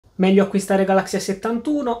Meglio acquistare Galaxy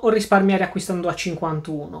A71 o risparmiare acquistando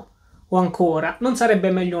A51? O ancora, non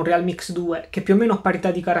sarebbe meglio un Realme X2 che più o meno a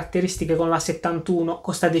parità di caratteristiche con la 71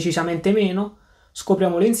 costa decisamente meno?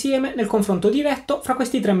 Scopriamolo insieme nel confronto diretto fra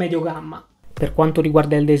questi tre medio gamma. Per quanto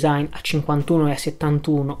riguarda il design, A51 e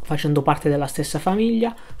A71, facendo parte della stessa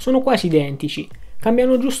famiglia, sono quasi identici.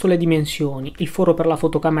 Cambiano giusto le dimensioni, il foro per la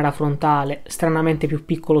fotocamera frontale, stranamente più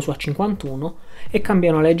piccolo su A51, e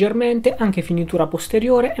cambiano leggermente anche finitura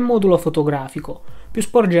posteriore e modulo fotografico, più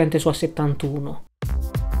sporgente su A71.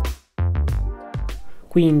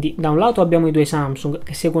 Quindi, da un lato abbiamo i due Samsung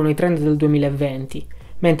che seguono i trend del 2020,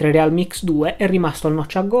 mentre Realme X2 è rimasto al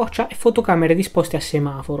noccia a goccia e fotocamere disposte a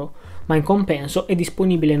semaforo, ma in compenso è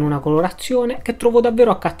disponibile in una colorazione che trovo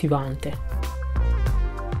davvero accattivante.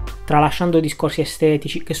 Tralasciando discorsi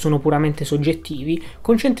estetici che sono puramente soggettivi,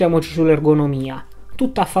 concentriamoci sull'ergonomia,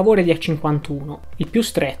 tutta a favore di A51, il più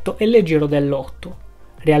stretto e leggero dell'8.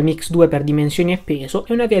 Realme X2 per dimensioni e peso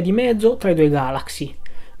è una via di mezzo tra i due Galaxy,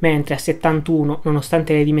 mentre A71,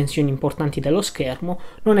 nonostante le dimensioni importanti dello schermo,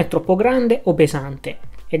 non è troppo grande o pesante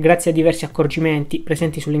e grazie a diversi accorgimenti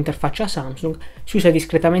presenti sull'interfaccia Samsung si usa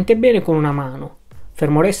discretamente bene con una mano,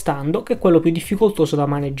 fermo restando che è quello più difficoltoso da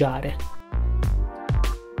maneggiare.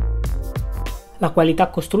 La qualità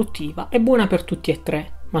costruttiva è buona per tutti e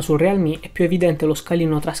tre, ma sul Realme è più evidente lo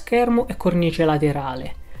scalino tra schermo e cornice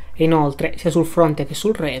laterale, e inoltre sia sul fronte che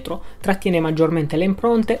sul retro trattiene maggiormente le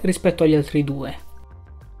impronte rispetto agli altri due.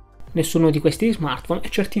 Nessuno di questi smartphone è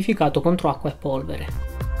certificato contro acqua e polvere.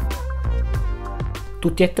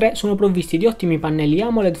 Tutti e tre sono provvisti di ottimi pannelli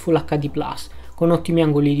AMOLED Full HD+, con ottimi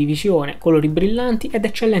angoli di visione, colori brillanti ed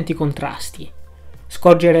eccellenti contrasti.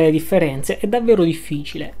 Scorgere le differenze è davvero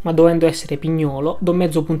difficile, ma dovendo essere pignolo, do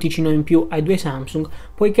mezzo punticino in più ai due Samsung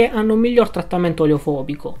poiché hanno un miglior trattamento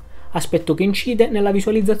oleofobico, aspetto che incide nella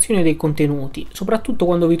visualizzazione dei contenuti, soprattutto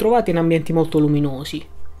quando vi trovate in ambienti molto luminosi.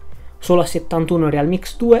 Solo A71 e Realme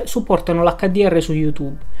X2 supportano l'HDR su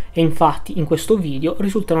YouTube e infatti in questo video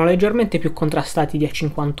risultano leggermente più contrastati di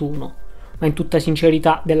A51, ma in tutta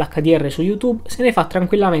sincerità dell'HDR su YouTube se ne fa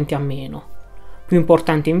tranquillamente a meno. Più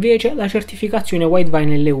importante invece la certificazione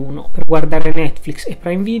Widevine L1 per guardare Netflix e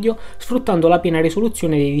Prime Video sfruttando la piena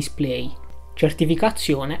risoluzione dei display,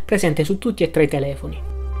 certificazione presente su tutti e tre i telefoni.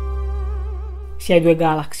 Sia i due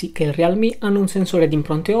Galaxy che il Realme hanno un sensore di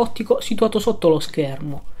impronte ottico situato sotto lo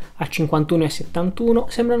schermo. A51 e A71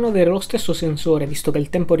 sembrano avere lo stesso sensore visto che il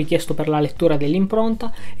tempo richiesto per la lettura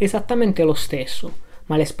dell'impronta è esattamente lo stesso,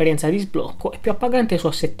 ma l'esperienza di sblocco è più appagante su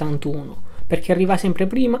A71 perché arriva sempre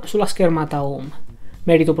prima sulla schermata home,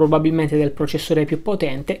 merito probabilmente del processore più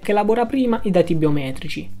potente che elabora prima i dati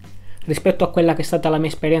biometrici. Rispetto a quella che è stata la mia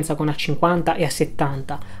esperienza con A50 e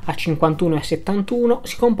A70, A51 e A71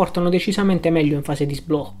 si comportano decisamente meglio in fase di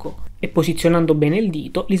sblocco e posizionando bene il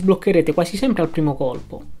dito li sbloccherete quasi sempre al primo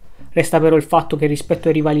colpo. Resta però il fatto che rispetto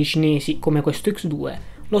ai rivali cinesi come questo X2,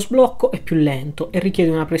 lo sblocco è più lento e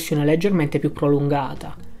richiede una pressione leggermente più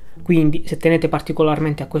prolungata. Quindi, se tenete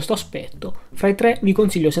particolarmente a questo aspetto, fra i tre vi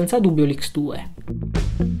consiglio senza dubbio l'X2.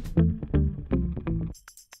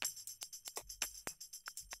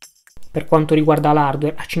 Per quanto riguarda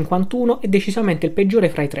l'hardware, A51 è decisamente il peggiore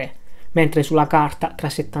fra i tre, mentre sulla carta tra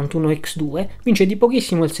 71 e X2 vince di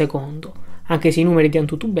pochissimo il secondo, anche se i numeri di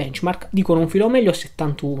AnTuTu Benchmark dicono un filo meglio a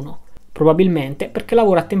 71, probabilmente perché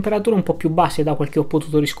lavora a temperature un po' più basse da quel che ho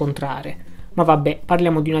potuto riscontrare, ma vabbè,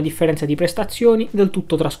 parliamo di una differenza di prestazioni del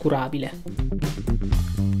tutto trascurabile.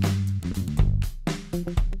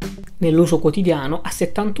 Nell'uso quotidiano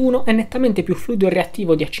A71 è nettamente più fluido e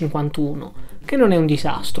reattivo di A51, che non è un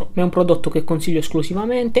disastro, ma è un prodotto che consiglio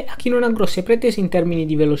esclusivamente a chi non ha grosse pretese in termini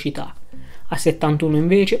di velocità. A71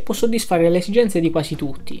 invece può soddisfare le esigenze di quasi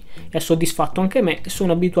tutti e ha soddisfatto anche me che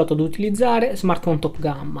sono abituato ad utilizzare smartphone top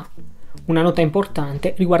gamma. Una nota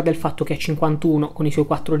importante riguarda il fatto che A51 con i suoi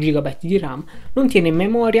 4 GB di RAM non tiene in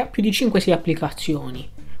memoria più di 5-6 applicazioni,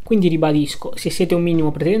 quindi ribadisco, se siete un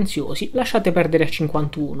minimo pretenziosi lasciate perdere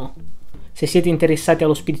A51. Se siete interessati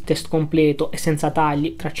allo speed test completo e senza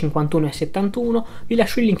tagli tra 51 e 71 vi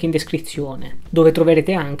lascio il link in descrizione, dove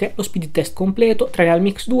troverete anche lo speed test completo tra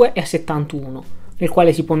Realme X2 e A71, nel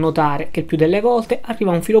quale si può notare che il più delle volte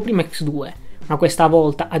arriva un filo prima X2, ma questa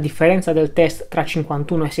volta, a differenza del test tra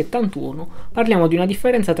 51 e 71, parliamo di una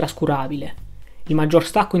differenza trascurabile. Il maggior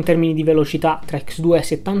stacco in termini di velocità tra X2 e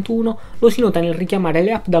 71 lo si nota nel richiamare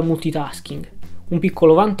le app dal multitasking, un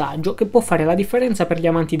piccolo vantaggio che può fare la differenza per gli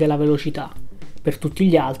amanti della velocità. Per tutti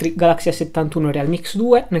gli altri, Galaxy A71 e Realme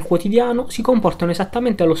X2 nel quotidiano si comportano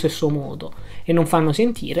esattamente allo stesso modo e non fanno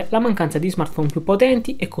sentire la mancanza di smartphone più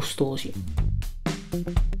potenti e costosi.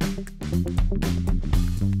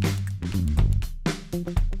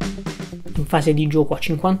 In fase di gioco a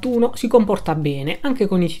 51 si comporta bene anche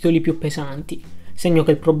con i titoli più pesanti, segno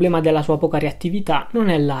che il problema della sua poca reattività non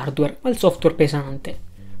è l'hardware ma il software pesante.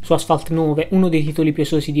 Su Asphalt 9, uno dei titoli più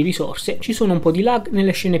esosi di risorse, ci sono un po' di lag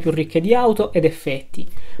nelle scene più ricche di auto ed effetti,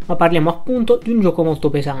 ma parliamo appunto di un gioco molto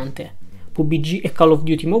pesante. PUBG e Call of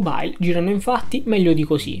Duty Mobile girano infatti meglio di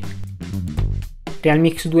così. Realme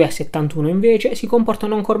X2 A71 invece si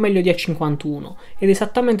comportano ancora meglio di A51 ed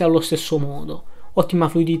esattamente allo stesso modo. Ottima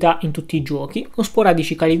fluidità in tutti i giochi, con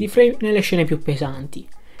sporadici cali di frame nelle scene più pesanti.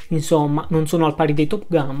 Insomma, non sono al pari dei top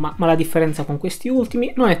gamma, ma la differenza con questi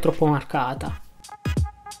ultimi non è troppo marcata.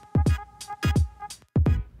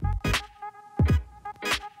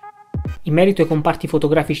 In merito ai comparti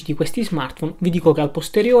fotografici di questi smartphone, vi dico che al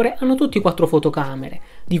posteriore hanno tutti 4 fotocamere,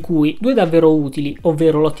 di cui 2 davvero utili,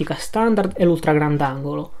 ovvero l'ottica standard e l'ultra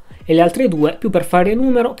grandangolo, e le altre 2 più per fare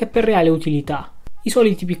numero che per reale utilità. I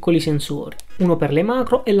soliti piccoli sensori, uno per le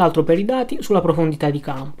macro e l'altro per i dati sulla profondità di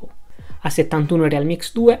campo. A71 e Realme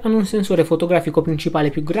X2 hanno un sensore fotografico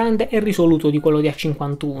principale più grande e risoluto di quello di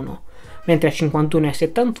A51, mentre A51 e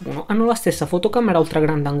A71 hanno la stessa fotocamera ultra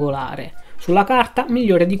grandangolare, sulla carta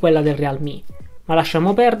migliore di quella del Realme, ma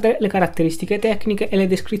lasciamo perdere le caratteristiche tecniche e le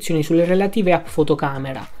descrizioni sulle relative app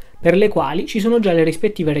fotocamera, per le quali ci sono già le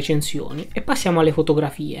rispettive recensioni, e passiamo alle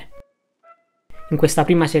fotografie. In questa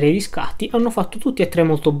prima serie di scatti hanno fatto tutti e tre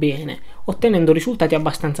molto bene, ottenendo risultati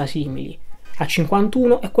abbastanza simili.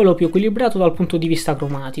 A51 è quello più equilibrato dal punto di vista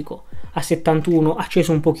cromatico, A71 ha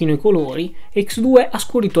acceso un pochino i colori e X2 ha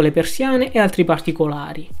scurito le persiane e altri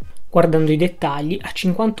particolari. Guardando i dettagli,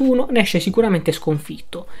 A51 ne esce sicuramente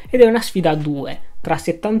sconfitto ed è una sfida a due, tra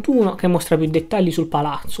A71 che mostra più dettagli sul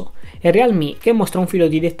palazzo e Realme che mostra un filo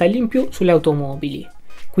di dettagli in più sulle automobili.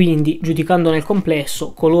 Quindi, giudicando nel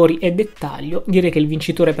complesso, colori e dettaglio, direi che il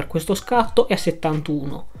vincitore per questo scatto è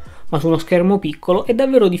A71, ma su uno schermo piccolo è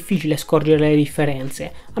davvero difficile scorgere le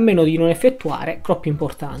differenze, a meno di non effettuare crop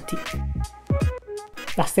importanti.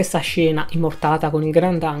 La stessa scena, immortalata con il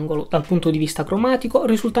grandangolo dal punto di vista cromatico,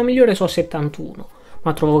 risulta migliore su A71,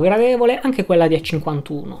 ma trovo gradevole anche quella di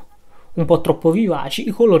A51. Un po' troppo vivaci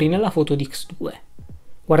i colori nella foto di X2.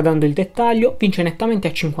 Guardando il dettaglio, vince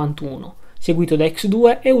nettamente A51, seguito da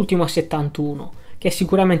X2 e ultimo A71, che ha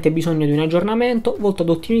sicuramente bisogno di un aggiornamento volto ad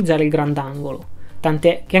ottimizzare il grandangolo,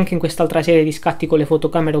 tant'è che anche in quest'altra serie di scatti con le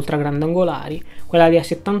fotocamere ultra grandangolari, quella di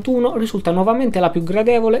A71 risulta nuovamente la più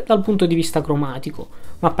gradevole dal punto di vista cromatico,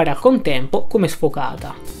 ma appare al contempo come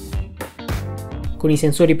sfocata. Con i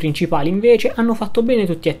sensori principali invece hanno fatto bene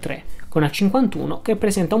tutti e tre, con A51 che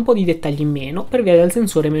presenta un po' di dettagli in meno per via del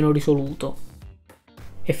sensore meno risoluto.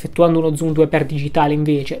 Effettuando uno zoom 2x digitale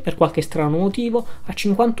invece, per qualche strano motivo,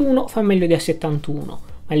 A51 fa meglio di A71,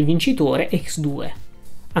 ma il vincitore è X2.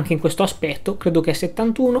 Anche in questo aspetto credo che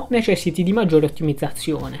A71 necessiti di maggiore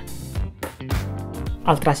ottimizzazione.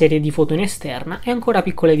 Altra serie di foto in esterna e ancora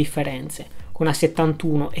piccole differenze, con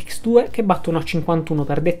A71 e X2 che battono A51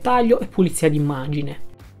 per dettaglio e pulizia d'immagine.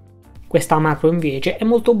 Questa macro invece è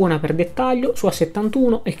molto buona per dettaglio su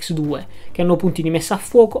A71 e X2, che hanno punti di messa a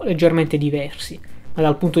fuoco leggermente diversi, ma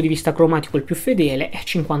dal punto di vista cromatico il più fedele è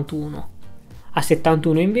A51.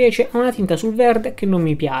 A71 invece ha una tinta sul verde che non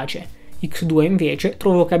mi piace, X2 invece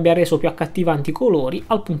trovo che abbia reso più accattivanti i colori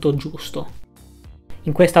al punto giusto.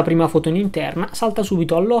 In questa prima foto in interna salta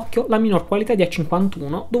subito all'occhio la minor qualità di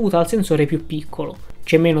A51 dovuta al sensore più piccolo,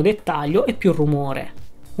 c'è meno dettaglio e più rumore.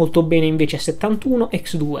 Molto bene invece A71 e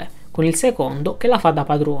X2, con il secondo che la fa da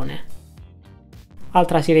padrone.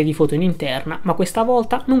 Altra serie di foto in interna, ma questa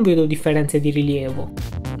volta non vedo differenze di rilievo.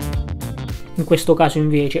 In questo caso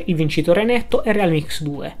invece il vincitore netto è Realme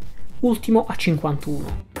X2, ultimo a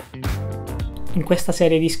 51. In questa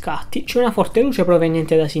serie di scatti c'è una forte luce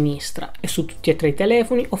proveniente da sinistra e su tutti e tre i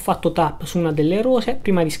telefoni ho fatto tap su una delle rose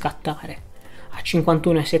prima di scattare.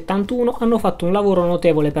 A51 e A71 hanno fatto un lavoro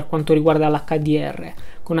notevole per quanto riguarda l'HDR,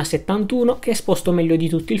 con A71 che ha esposto meglio di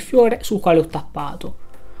tutti il fiore sul quale ho tappato.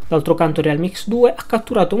 D'altro canto Realme X2 ha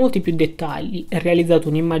catturato molti più dettagli e realizzato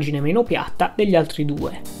un'immagine meno piatta degli altri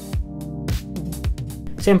due.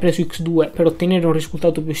 Sempre su X2, per ottenere un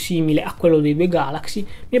risultato più simile a quello dei due Galaxy,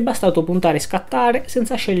 mi è bastato puntare e scattare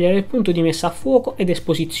senza scegliere il punto di messa a fuoco ed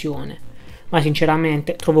esposizione, ma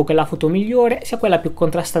sinceramente trovo che la foto migliore sia quella più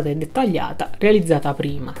contrastata e dettagliata realizzata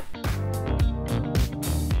prima.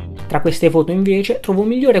 Tra queste foto invece trovo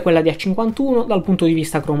migliore quella di A51 dal punto di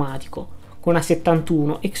vista cromatico, con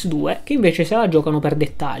A71 e X2 che invece se la giocano per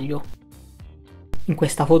dettaglio. In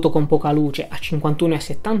questa foto con poca luce A51 e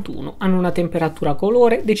A71 hanno una temperatura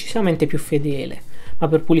colore decisamente più fedele, ma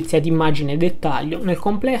per pulizia di immagine e dettaglio nel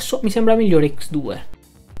complesso mi sembra migliore X2.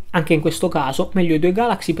 Anche in questo caso meglio i due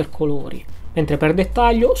Galaxy per colori, mentre per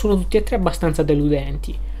dettaglio sono tutti e tre abbastanza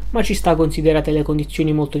deludenti, ma ci sta considerate le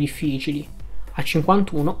condizioni molto difficili.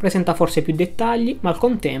 A51 presenta forse più dettagli, ma al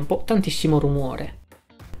contempo tantissimo rumore.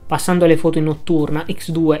 Passando alle foto in notturna,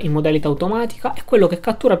 X2 in modalità automatica è quello che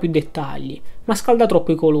cattura più dettagli, ma scalda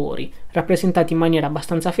troppo i colori, rappresentati in maniera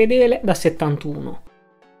abbastanza fedele da 71.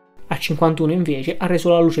 A51 invece ha reso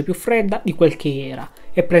la luce più fredda di quel che era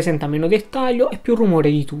e presenta meno dettaglio e più rumore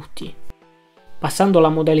di tutti. Passando alla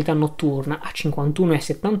modalità notturna, A51 e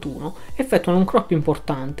A71 effettuano un crop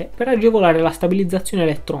importante per agevolare la stabilizzazione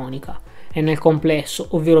elettronica e nel complesso,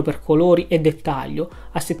 ovvero per colori e dettaglio,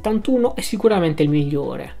 A71 è sicuramente il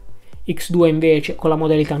migliore. X2 invece con la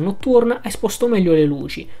modalità notturna ha esposto meglio le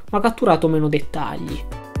luci, ma ha catturato meno dettagli.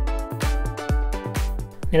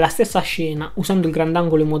 Nella stessa scena, usando il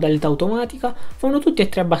grandangolo in modalità automatica, fanno tutti e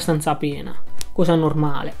tre abbastanza pena, cosa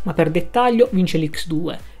normale, ma per dettaglio vince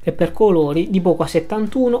l'X2 e per colori di poco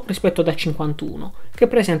A71 rispetto ad A51, che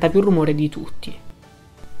presenta più rumore di tutti.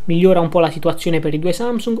 Migliora un po' la situazione per i due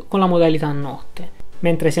Samsung con la modalità notte,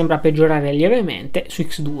 mentre sembra peggiorare lievemente su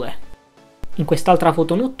X2. In quest'altra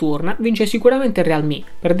foto notturna vince sicuramente il Realme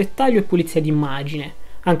per dettaglio e pulizia d'immagine,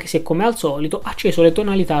 anche se come al solito ha acceso le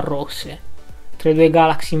tonalità rosse. Tra i due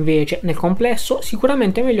Galaxy invece, nel complesso,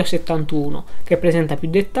 sicuramente meglio A71, che presenta più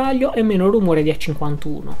dettaglio e meno rumore di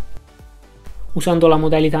A51. Usando la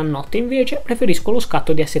modalità notte invece preferisco lo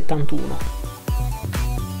scatto di A71.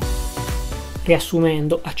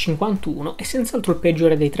 Riassumendo, A51 è senz'altro il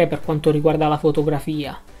peggiore dei tre per quanto riguarda la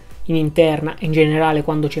fotografia. In interna e in generale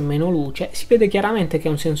quando c'è meno luce si vede chiaramente che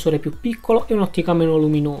è un sensore più piccolo e un'ottica meno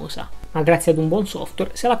luminosa, ma grazie ad un buon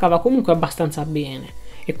software se la cava comunque abbastanza bene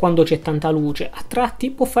e quando c'è tanta luce a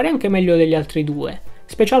tratti può fare anche meglio degli altri due,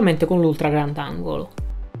 specialmente con l'ultra grandangolo.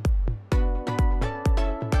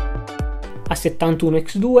 A71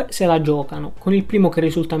 X2 se la giocano, con il primo che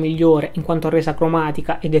risulta migliore in quanto a resa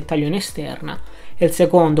cromatica e dettaglio in esterna, e il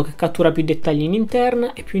secondo che cattura più dettagli in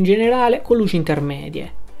interna e più in generale con luci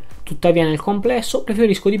intermedie. Tuttavia nel complesso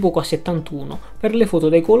preferisco di poco A71 per le foto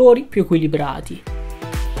dai colori più equilibrati.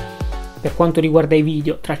 Per quanto riguarda i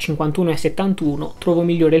video tra 51 e 71 trovo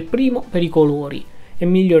migliore il primo per i colori e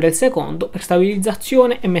migliore il secondo per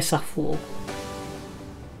stabilizzazione e messa a fuoco.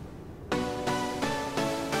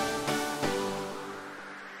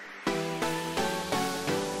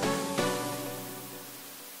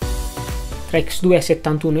 Tra X2 e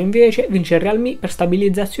 71 invece vince il Realme per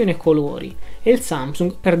stabilizzazione e colori e il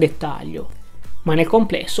Samsung per dettaglio, ma nel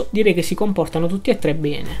complesso direi che si comportano tutti e tre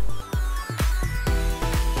bene.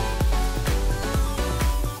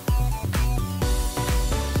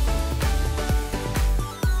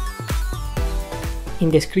 In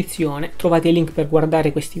descrizione trovate i link per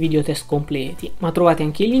guardare questi video test completi, ma trovate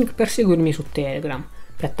anche i link per seguirmi su Telegram,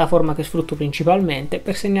 piattaforma che sfrutto principalmente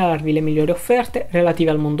per segnalarvi le migliori offerte relative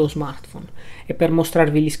al mondo smartphone e per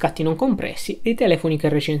mostrarvi gli scatti non compressi dei telefoni che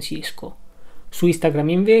recensisco. Su Instagram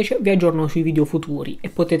invece vi aggiorno sui video futuri e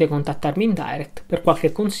potete contattarmi in direct per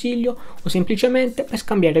qualche consiglio o semplicemente per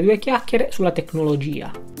scambiare due chiacchiere sulla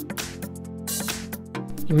tecnologia.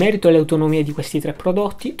 In merito alle autonomie di questi tre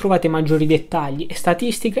prodotti trovate maggiori dettagli e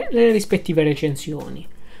statistiche nelle rispettive recensioni,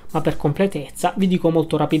 ma per completezza vi dico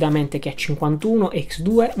molto rapidamente che A51 e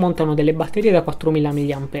X2 montano delle batterie da 4000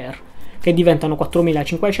 mAh, che diventano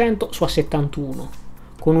 4500 su A71.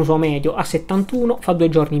 Con uso medio A71 fa 2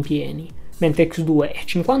 giorni pieni, mentre X2 e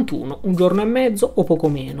A51 un giorno e mezzo o poco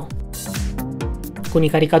meno. Con i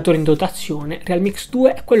caricatori in dotazione, Realme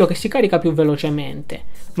X2 è quello che si carica più velocemente,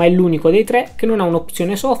 ma è l'unico dei tre che non ha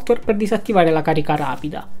un'opzione software per disattivare la carica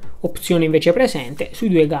rapida, opzione invece presente sui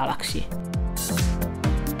due Galaxy.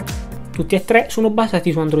 Tutti e tre sono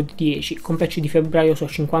basati su Android 10, con patch di febbraio su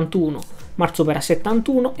A51, marzo per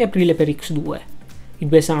A71 e aprile per X2. I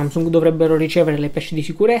due Samsung dovrebbero ricevere le patch di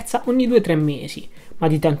sicurezza ogni 2-3 mesi, ma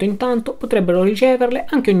di tanto in tanto potrebbero riceverle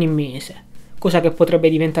anche ogni mese, cosa che potrebbe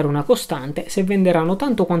diventare una costante se venderanno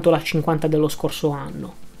tanto quanto l'A50 dello scorso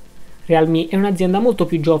anno. Realme è un'azienda molto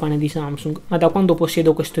più giovane di Samsung, ma da quando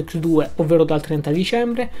possiedo questo X2, ovvero dal 30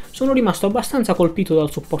 dicembre, sono rimasto abbastanza colpito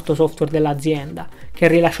dal supporto software dell'azienda, che ha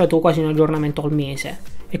rilasciato quasi un aggiornamento al mese,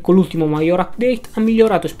 e con l'ultimo major update ha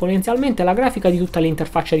migliorato esponenzialmente la grafica di tutta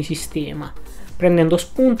l'interfaccia di sistema, prendendo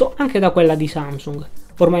spunto anche da quella di Samsung,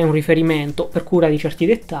 ormai un riferimento per cura di certi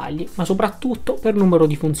dettagli, ma soprattutto per numero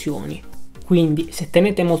di funzioni. Quindi, se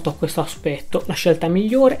tenete molto a questo aspetto, la scelta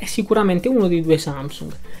migliore è sicuramente uno dei due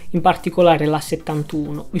Samsung, in particolare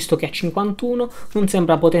l'A71, visto che A51 non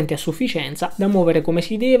sembra potente a sufficienza da muovere come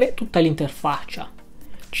si deve tutta l'interfaccia.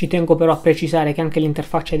 Ci tengo però a precisare che anche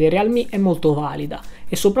l'interfaccia dei Realme è molto valida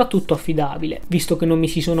e soprattutto affidabile, visto che non mi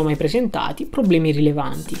si sono mai presentati problemi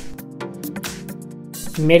rilevanti.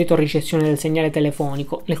 In merito a ricezione del segnale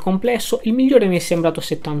telefonico, nel complesso il migliore mi è sembrato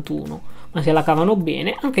A71, ma se la cavano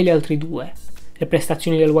bene anche gli altri due. Le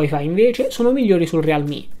prestazioni del wifi invece sono migliori sul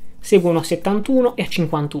Realme, seguono A71 e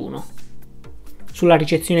A51. Sulla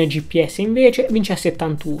ricezione GPS invece vince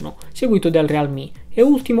A71, seguito dal Realme e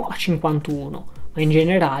ultimo A51, ma in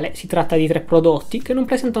generale si tratta di tre prodotti che non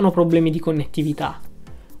presentano problemi di connettività.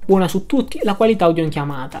 Buona su tutti la qualità audio in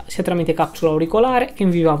chiamata, sia tramite capsula auricolare che in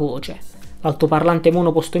viva voce. L'altoparlante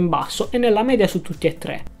mono posto in basso è nella media su tutti e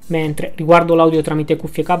tre, mentre riguardo l'audio tramite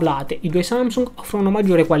cuffie cablate i due Samsung offrono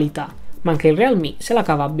maggiore qualità, ma anche il Realme se la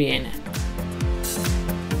cava bene.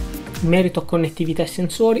 In merito a connettività e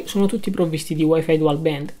sensori sono tutti provvisti di Wi-Fi dual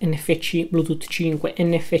band, NFC, Bluetooth 5,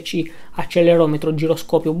 NFC, accelerometro,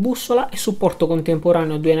 giroscopio, bussola e supporto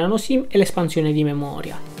contemporaneo 2 nano SIM e l'espansione di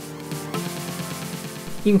memoria.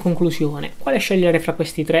 In conclusione, quale scegliere fra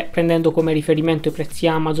questi tre prendendo come riferimento i prezzi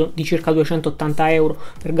Amazon di circa 280 euro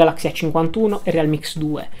per Galaxy A51 e Realme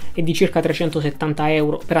X2 e di circa 370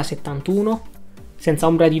 euro per A71? Senza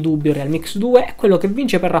ombra di dubbio Realme X2 è quello che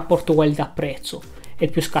vince per rapporto qualità-prezzo, è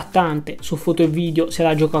il più scattante, su foto e video se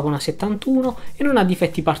la gioca con A71 e non ha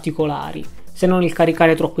difetti particolari, se non il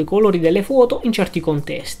caricare troppo i colori delle foto in certi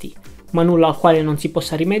contesti, ma nulla al quale non si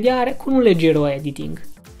possa rimediare con un leggero editing.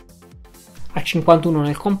 A51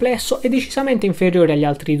 nel complesso è decisamente inferiore agli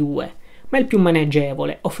altri due, ma è il più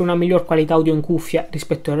maneggevole, offre una miglior qualità audio in cuffia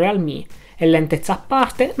rispetto al Realme e lentezza a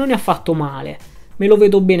parte non è affatto male. Me lo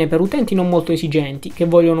vedo bene per utenti non molto esigenti che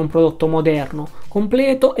vogliono un prodotto moderno,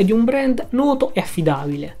 completo e di un brand noto e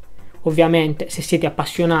affidabile. Ovviamente, se siete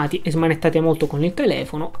appassionati e smanettate molto con il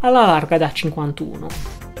telefono, alla larga da A51.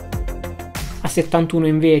 A71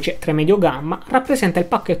 invece, tra medio gamma, rappresenta il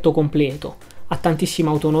pacchetto completo. Ha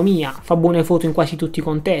tantissima autonomia, fa buone foto in quasi tutti i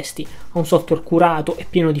contesti, ha un software curato e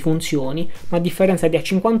pieno di funzioni, ma a differenza di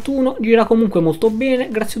A51 gira comunque molto bene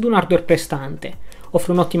grazie ad un hardware prestante.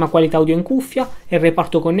 Offre un'ottima qualità audio in cuffia e il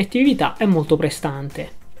reparto connettività è molto prestante.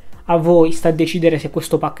 A voi sta a decidere se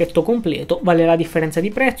questo pacchetto completo vale la differenza di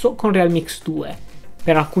prezzo con Realme X2.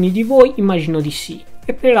 Per alcuni di voi immagino di sì,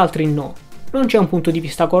 e per altri no. Non c'è un punto di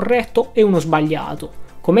vista corretto e uno sbagliato.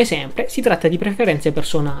 Come sempre si tratta di preferenze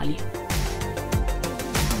personali.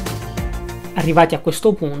 Arrivati a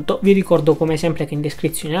questo punto, vi ricordo come sempre che in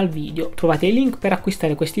descrizione al video trovate i link per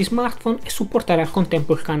acquistare questi smartphone e supportare al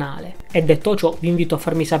contempo il canale. E detto ciò, vi invito a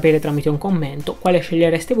farmi sapere tramite un commento quale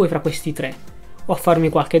scegliereste voi fra questi tre, o a farmi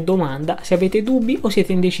qualche domanda se avete dubbi o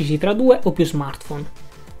siete indecisi tra due o più smartphone.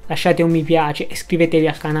 Lasciate un mi piace e iscrivetevi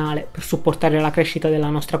al canale per supportare la crescita della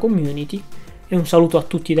nostra community, e un saluto a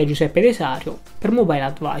tutti da Giuseppe Desario per Mobile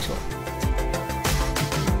Advisor.